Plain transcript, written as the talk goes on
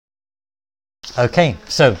Okay,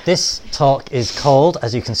 so this talk is called,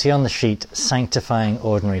 as you can see on the sheet, Sanctifying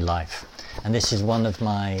Ordinary Life. And this is one of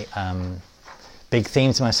my big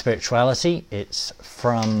themes of my spirituality. It's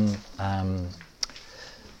from the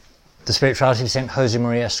spirituality of St.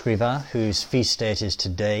 Josemaria Escrivá, whose feast date is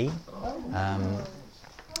today,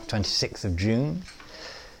 26th of June.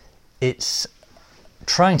 It's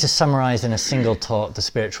trying to summarize in a single talk the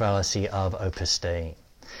spirituality of Opus Dei.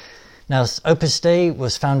 Now, Opus Dei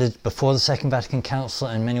was founded before the Second Vatican Council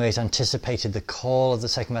and in many ways anticipated the call of the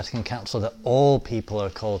Second Vatican Council that all people are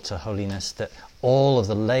called to holiness, that all of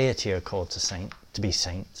the laity are called to be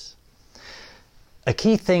saints. A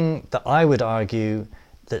key thing that I would argue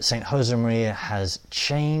that St. Josemaria has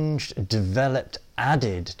changed, developed,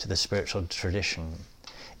 added to the spiritual tradition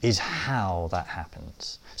is how that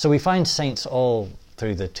happens. So we find saints all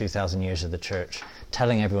through the 2,000 years of the Church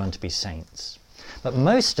telling everyone to be saints. But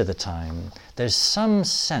most of the time, there's some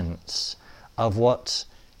sense of what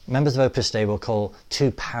members of Opus Dei will call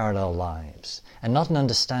two parallel lives, and not an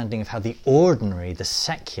understanding of how the ordinary, the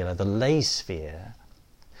secular, the lay sphere,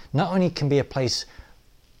 not only can be a place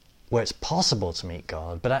where it's possible to meet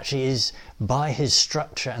God, but actually is, by his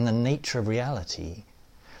structure and the nature of reality,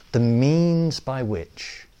 the means by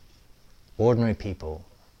which ordinary people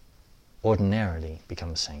ordinarily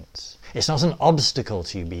become saints. It's not an obstacle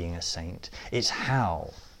to you being a saint, it's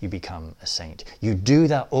how you become a saint. You do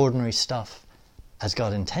that ordinary stuff as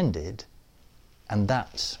God intended, and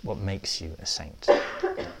that's what makes you a saint.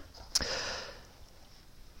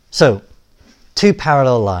 So, two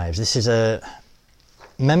parallel lives. This is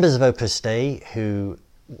members of Opus Dei who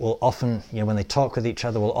will often, when they talk with each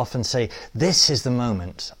other, will often say, this is the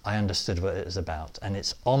moment I understood what it was about. And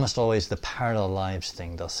it's almost always the parallel lives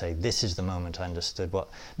thing. They'll say, this is the moment I understood what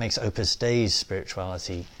makes Opus Dei's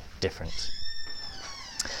spirituality different.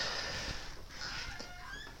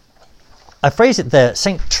 I phrase it there.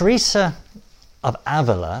 St. Teresa of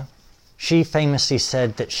Avila, she famously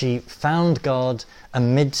said that she found God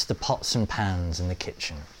amidst the pots and pans in the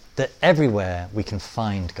kitchen, that everywhere we can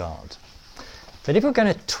find God. But if we're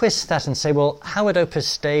going to twist that and say, well, how would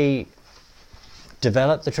Opus Dei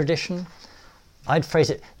develop the tradition? I'd phrase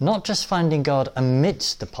it not just finding God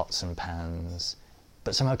amidst the pots and pans,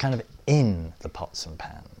 but somehow kind of in the pots and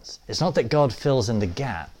pans. It's not that God fills in the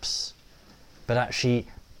gaps, but actually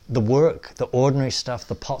the work, the ordinary stuff,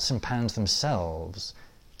 the pots and pans themselves,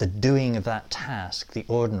 the doing of that task, the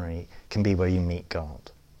ordinary, can be where you meet God.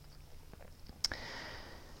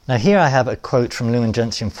 Now here I have a quote from Lumen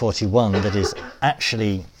Gentium 41 that is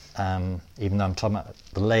actually, even though I'm talking about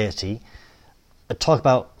the laity, a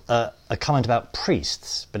comment about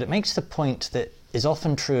priests, but it makes the point that is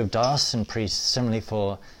often true of diocesan priests, similarly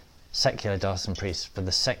for secular diocesan priests, for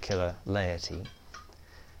the secular laity.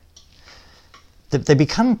 That they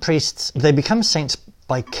become priests, they become saints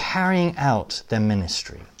by carrying out their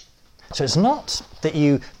ministry. So it's not that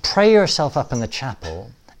you pray yourself up in the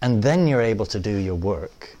chapel and then you're able to do your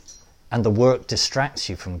work, and the work distracts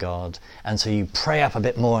you from God, and so you pray up a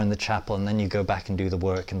bit more in the chapel and then you go back and do the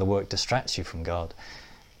work, and the work distracts you from God.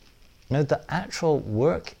 No, the actual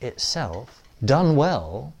work itself, done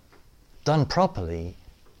well, done properly,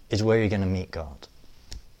 is where you're going to meet God.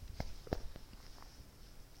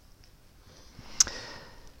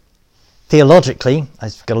 Theologically,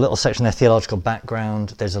 I've got a little section there, theological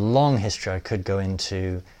background. There's a long history I could go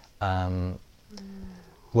into,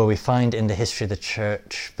 where we find in the history of the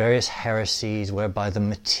Church various heresies whereby the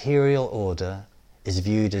material order is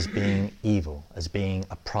viewed as being evil, as being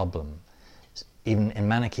a problem. Even in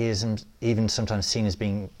Manichaeism, even sometimes seen as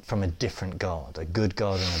being from a different God, a good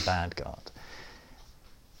God and a bad God.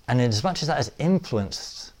 And as much as that has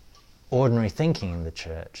influenced ordinary thinking in the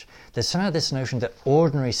Church, there's somehow this notion that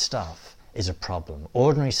ordinary stuff is a problem,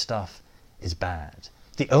 ordinary stuff is bad.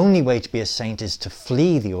 The only way to be a saint is to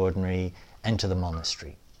flee the ordinary, enter the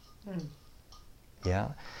monastery. Yeah,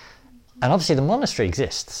 and obviously the monastery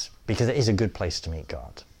exists because it is a good place to meet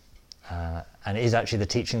God, and it is actually the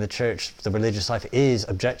teaching of the Church. The religious life is,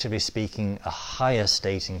 objectively speaking, a higher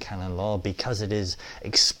state in canon law because it is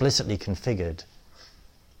explicitly configured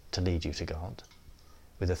to lead you to God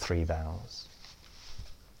with the 3 vows.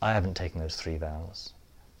 I haven't taken those 3 vows.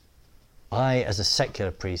 I, as a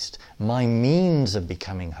secular priest, my means of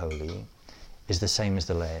becoming holy is the same as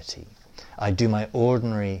the laity. I do my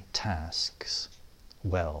ordinary tasks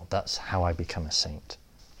well. That's how I become a saint.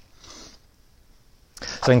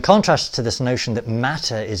 So in contrast to this notion that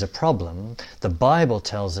matter is a problem, the Bible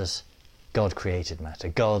tells us God created matter.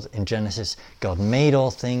 God, in Genesis, God made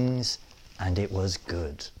all things and it was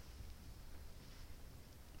good.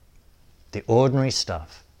 The ordinary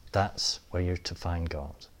stuff, that's where you're to find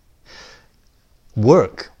God.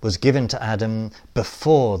 work was given to Adam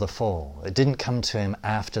before the fall. It didn't come to him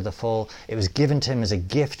after the fall. It was given to him as a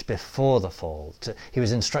gift before the fall. He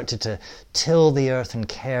was instructed to till the earth and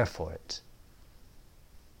care for it.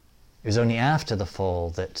 It was only after the fall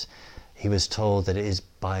that he was told that it is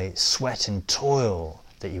by sweat and toil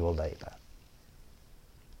that you will labour.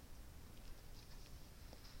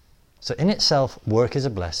 So in itself, work is a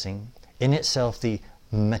blessing. In itself, the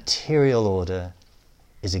material order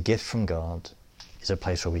is a gift from God, is a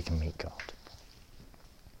place where we can meet God.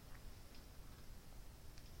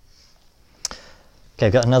 Okay,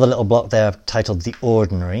 I've got another little block there titled The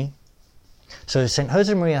Ordinary. So St.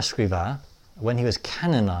 Josemaria Escrivá, when he was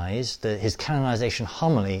canonized, his canonization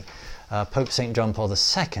homily, Pope St. John Paul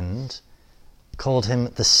II called him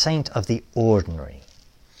the Saint of the Ordinary.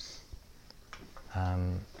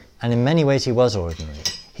 And in many ways he was ordinary.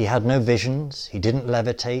 He had no visions, he didn't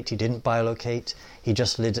levitate, he didn't bilocate, he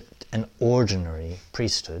just led an ordinary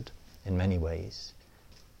priesthood in many ways.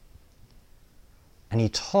 And he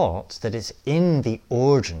taught that it's in the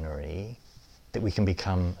ordinary that we can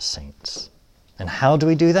become saints. And how do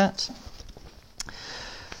we do that?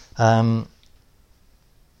 That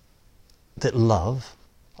love,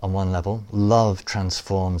 on one level, love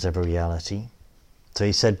transforms every reality. So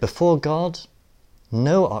he said, before God,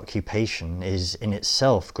 no occupation is in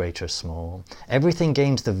itself great or small. Everything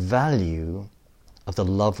gains the value of the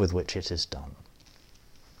love with which it is done.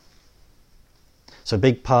 So a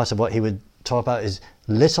big part of what he would talk about is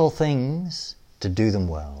little things to do them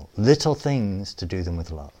well, little things to do them with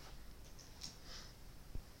love.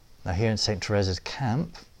 Now here in St. Teresa's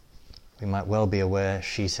camp, we might well be aware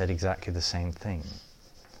she said exactly the same thing.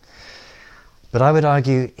 But I would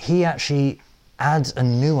argue he actually adds a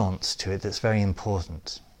nuance to it that's very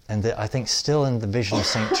important, and that I think still in the vision of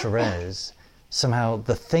St. Therese, somehow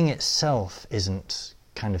the thing itself isn't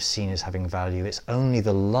kind of seen as having value, it's only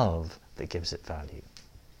the love that gives it value.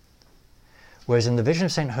 Whereas in the vision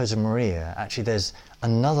of St. Josemaria, actually there's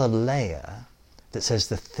another layer that says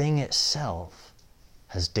the thing itself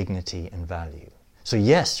has dignity and value. So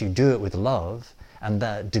yes, you do it with love, and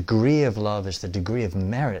that degree of love is the degree of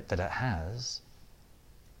merit that it has.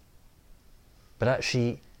 But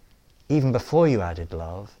actually, even before you added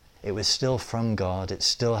love, it was still from God, it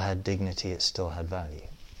still had dignity, it still had value.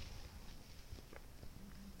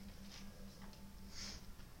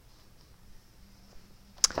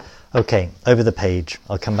 Okay, over the page.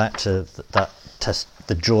 I'll come back to that test,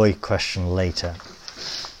 the joy question later.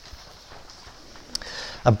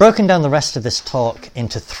 I've broken down the rest of this talk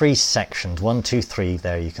into 3 sections, 1, 2, 3,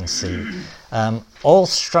 there you can see, all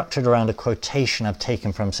structured around a quotation I've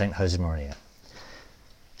taken from St. Josemaria.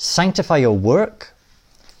 Sanctify your work,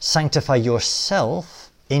 sanctify yourself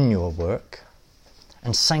in your work,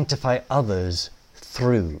 and sanctify others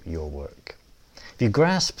through your work. If you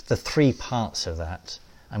grasp the 3 parts of that,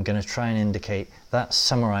 I'm going to try and indicate that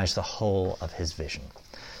summarise the whole of his vision.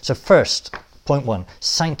 So first, point 1,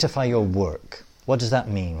 sanctify your work. What does that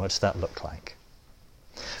mean? What does that look like?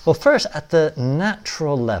 Well, first, at the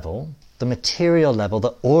natural level, the material level,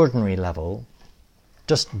 the ordinary level,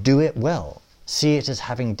 just do it well. See it as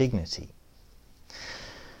having dignity.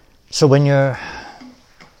 So when you're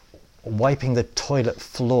wiping the toilet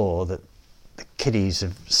floor that the kiddies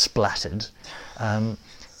have splattered,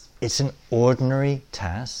 it's an ordinary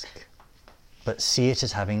task, but see it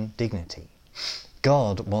as having dignity.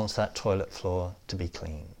 God wants that toilet floor to be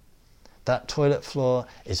clean. That toilet floor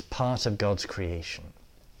is part of God's creation.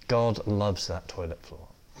 God loves that toilet floor.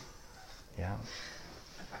 Yeah.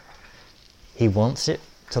 He wants it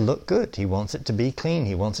to look good. He wants it to be clean.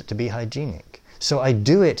 He wants it to be hygienic. So I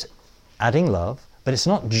do it adding love, but it's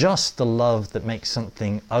not just the love that makes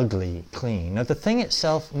something ugly clean. No, the thing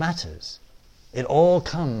itself matters. It all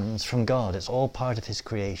comes from God. It's all part of His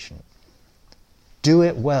creation. Do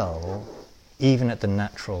it well, even at the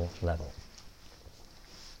natural level.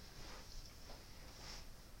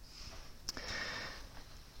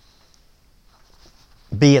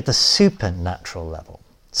 Be at the supernatural level.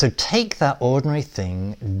 So take that ordinary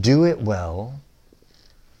thing, do it well,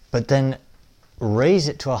 but then raise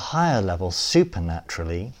it to a higher level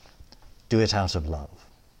supernaturally, do it out of love.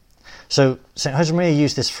 So St. Josemaria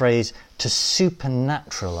used this phrase to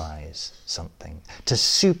supernaturalize something, to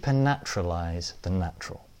supernaturalize the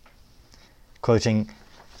natural. Quoting,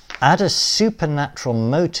 add a supernatural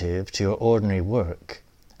motive to your ordinary work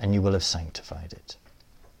and you will have sanctified it.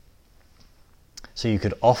 So you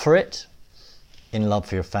could offer it in love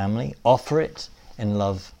for your family, offer it in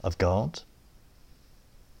love of God.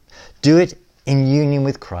 Do it in union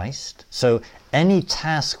with Christ. So any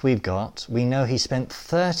task we've got, we know he spent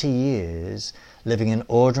 30 years living an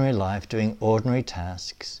ordinary life, doing ordinary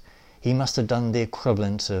tasks. He must have done the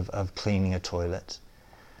equivalent of cleaning a toilet.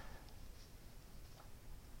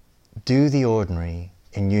 Do the ordinary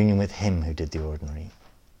in union with him who did the ordinary.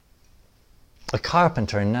 A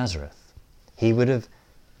carpenter in Nazareth, he would have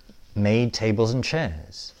made tables and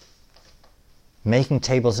chairs. Making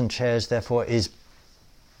tables and chairs, therefore, is,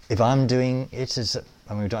 if I'm doing it as,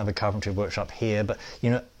 I mean, we don't have a carpentry workshop here, but,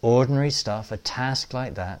 ordinary stuff, a task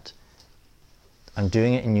like that, I'm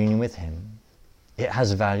doing it in union with him. It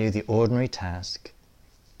has value, the ordinary task,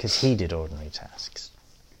 because he did ordinary tasks.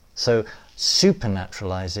 So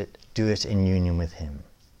supernaturalize it, do it in union with him.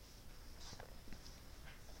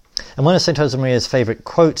 And one of St. Josemaria's favourite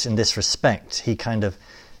quotes in this respect,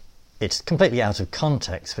 it's completely out of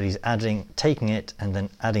context, but he's taking it and then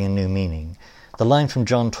adding a new meaning. The line from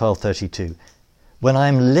John 12:32, "When I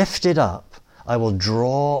am lifted up, I will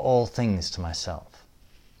draw all things to myself."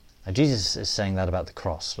 Now Jesus is saying that about the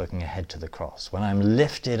cross, looking ahead to the cross. When I am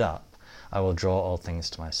lifted up, I will draw all things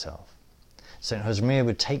to myself. St. Josemaria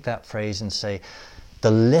would take that phrase and say,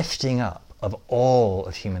 the lifting up of all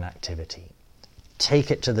of human activity.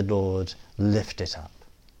 Take it to the Lord, lift it up,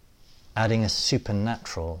 adding a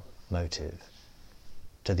supernatural motive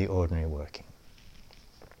to the ordinary working.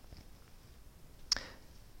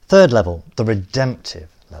 Third level, the redemptive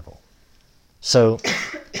level. So,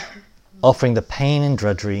 offering the pain and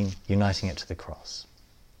drudgery, uniting it to the cross.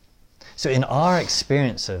 So in our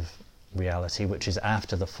experience of reality, which is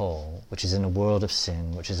after the fall, which is in a world of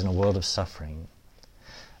sin, which is in a world of suffering,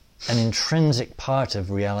 an intrinsic part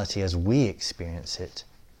of reality as we experience it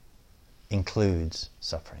includes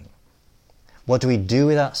suffering. What do we do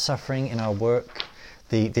with that suffering in our work?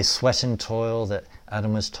 The sweat and toil that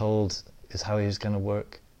Adam was told is how he was going to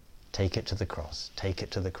work. Take it to the cross. Take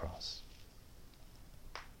it to the cross.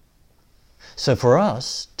 So for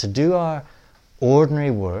us, to do our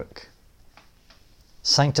ordinary work,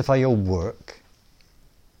 sanctify your work,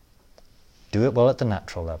 do it well at the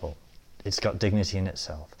natural level. It's got dignity in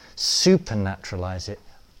itself. Supernaturalize it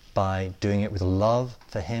by doing it with love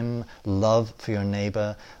for him, love for your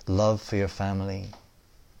neighbour, love for your family.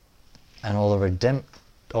 And all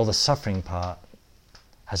the suffering part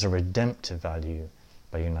has a redemptive value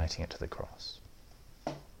by uniting it to the cross.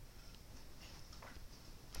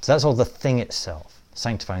 So that's all the thing itself,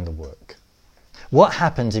 sanctifying the work. What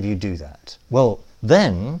happens if you do that? Well,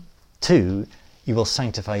 then, too, you will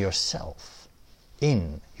sanctify yourself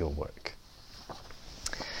in your work.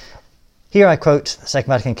 Here I quote the Second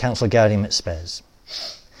Vatican Council Gaudium et Spes.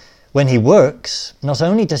 When he works, not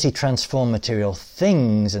only does he transform material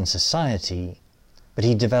things and society, but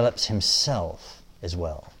he develops himself as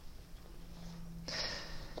well.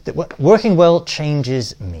 Working well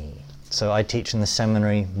changes me. So I teach in the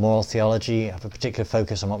seminary moral theology. I have a particular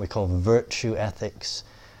focus on what we call virtue ethics.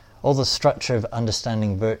 All the structure of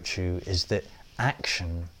understanding virtue is that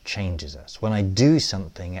action changes us. When I do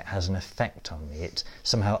something, it has an effect on me. It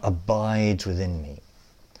somehow abides within me.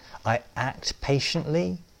 I act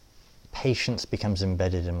patiently, patience becomes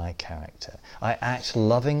embedded in my character. I act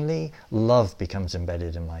lovingly, love becomes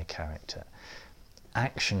embedded in my character.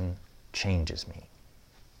 Action changes me.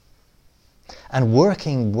 And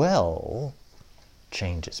working well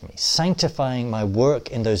changes me. Sanctifying my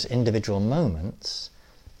work in those individual moments,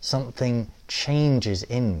 something changes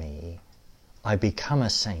in me. I become a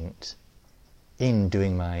saint in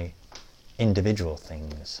doing my individual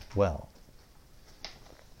things well.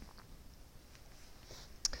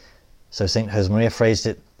 So St. Josemaria phrased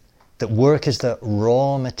it that work is the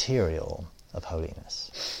raw material of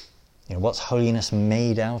holiness. What's holiness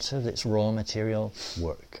made out of? Its raw material?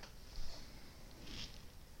 Work.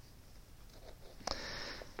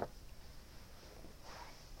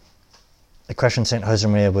 The question St.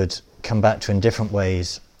 Josemaria would come back to in different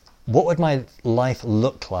ways: what would my life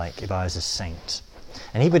look like if I was a saint?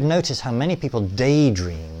 And he would notice how many people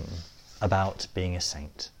daydream about being a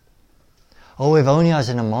saint. Oh, if only I was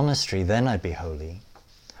in a monastery, then I'd be holy.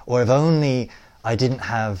 Or if only I didn't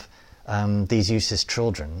have these useless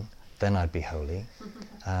children, then I'd be holy.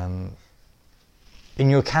 In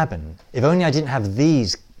your cabin, if only I didn't have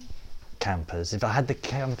these campers, if I had the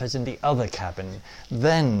campers in the other cabin,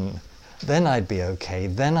 then I'd be okay,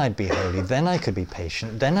 then I'd be holy, then I could be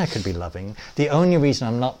patient, then I could be loving. The only reason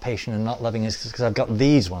I'm not patient and not loving is because I've got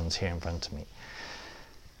these ones here in front of me.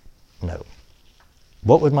 No.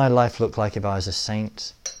 What would my life look like if I was a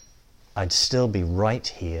saint? I'd still be right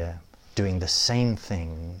here, doing the same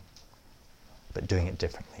thing, but doing it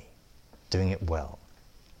differently, doing it well,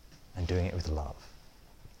 and doing it with love.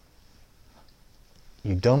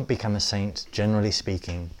 You don't become a saint, generally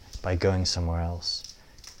speaking, by going somewhere else.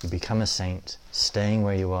 You become a saint staying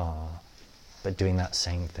where you are, but doing that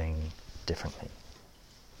same thing differently.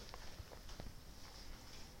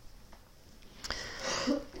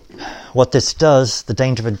 What this does, the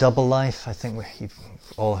danger of a double life, I think you've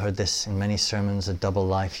all heard this in many sermons, a double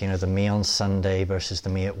life, the me on Sunday versus the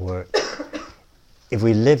me at work. If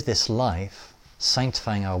we live this life,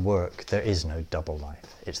 sanctifying our work, there is no double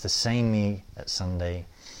life. It's the same me at Sunday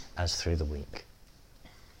as through the week.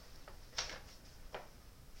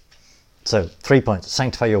 So, 3 points.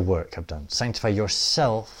 Sanctify your work, I've done. Sanctify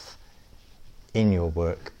yourself in your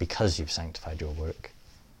work because you've sanctified your work.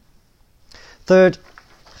 Third,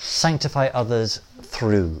 sanctify others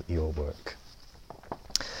through your work.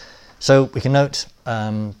 So we can note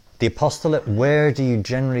the apostolate. Where do you,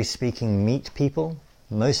 generally speaking, meet people?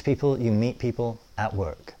 Most people, you meet people at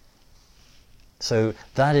work. So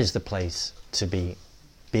that is the place to be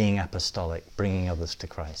being apostolic, bringing others to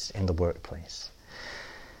Christ, in the workplace.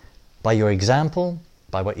 By your example,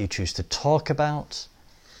 by what you choose to talk about,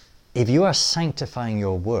 if you are sanctifying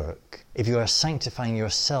your work, if you are sanctifying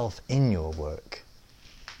yourself in your work,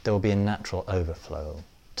 there will be a natural overflow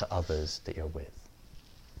to others that you're with.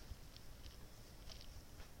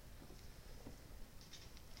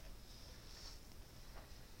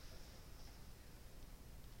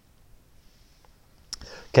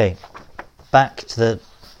 Okay, back to the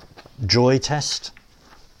joy test.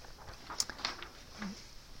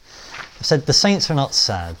 I said the saints are not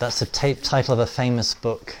sad. That's the title of a famous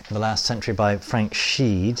book in the last century by Frank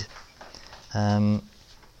Sheed.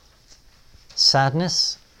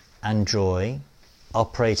 Sadness and joy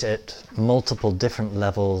operate at multiple different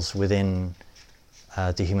levels within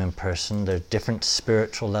the human person. There are different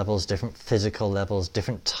spiritual levels, different physical levels,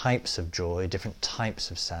 different types of joy, different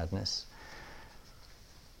types of sadness.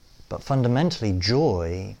 But fundamentally,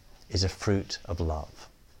 joy is a fruit of love.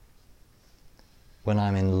 When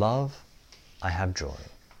I'm in love, I have joy.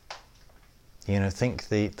 Think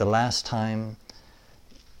the last time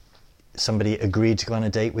somebody agreed to go on a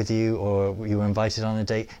date with you, or you were invited on a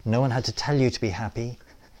date, no one had to tell you to be happy.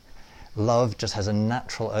 Love just has a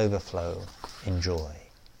natural overflow in joy.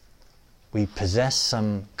 We possess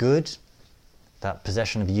some good, that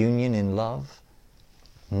possession of union in love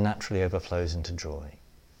naturally overflows into joy.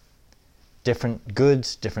 Different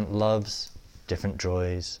goods, different loves, different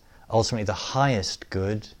joys. Ultimately, the highest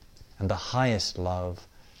good and the highest love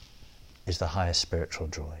is the highest spiritual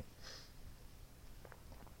joy.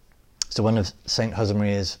 So one of St.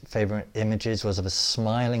 Josemaria's favourite images was of a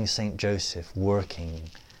smiling St. Joseph working,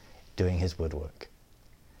 doing his woodwork.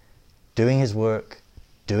 Doing his work,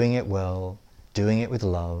 doing it well, doing it with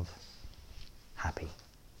love, happy.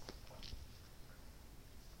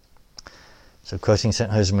 So quoting St.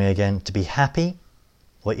 Josemaria again, to be happy,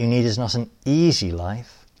 what you need is not an easy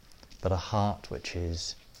life, but a heart which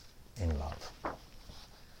is in love.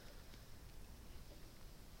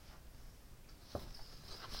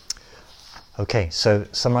 Okay, so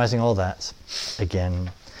summarising all that,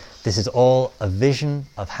 again, this is all a vision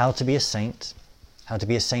of how to be a saint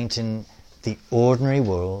in the ordinary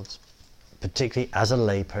world, particularly as a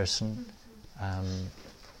layperson.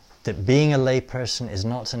 That being a layperson is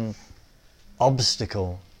not an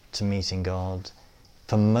obstacle to meeting God.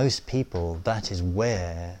 For most people, that is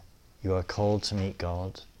where you are called to meet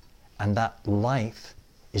God, and that life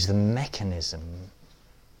is the mechanism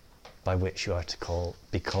by which you are to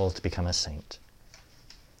be called to become a saint.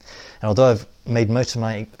 And although I've made most of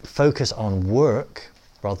my focus on work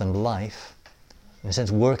rather than life, in a sense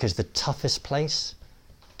work is the toughest place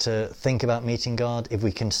to think about meeting God. If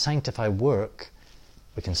we can sanctify work,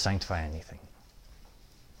 we can sanctify anything.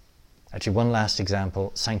 Actually, one last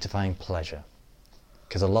example, sanctifying pleasure.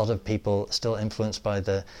 Because a lot of people are still influenced by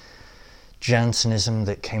the Jansenism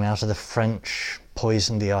that came out of the French,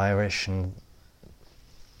 poisoned the Irish, and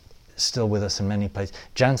still with us in many places.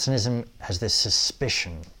 Jansenism has this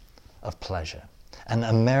suspicion of pleasure. And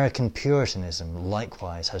American Puritanism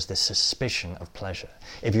likewise has this suspicion of pleasure.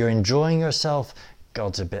 If you're enjoying yourself,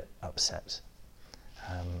 God's a bit upset.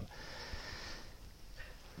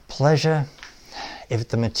 Pleasure, if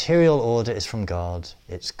the material order is from God,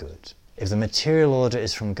 it's good. If the material order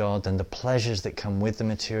is from God, then the pleasures that come with the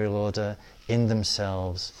material order in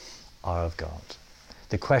themselves are of God.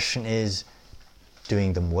 The question is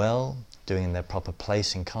doing them well, doing in their proper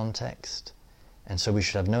place and context. And so we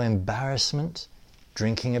should have no embarrassment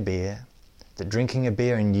drinking a beer, that drinking a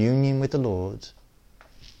beer in union with the Lord,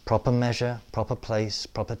 proper measure, proper place,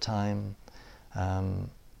 proper time,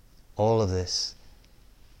 all of this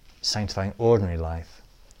sanctifying ordinary life,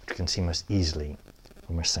 which we can see most easily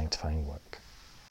when we're sanctifying work.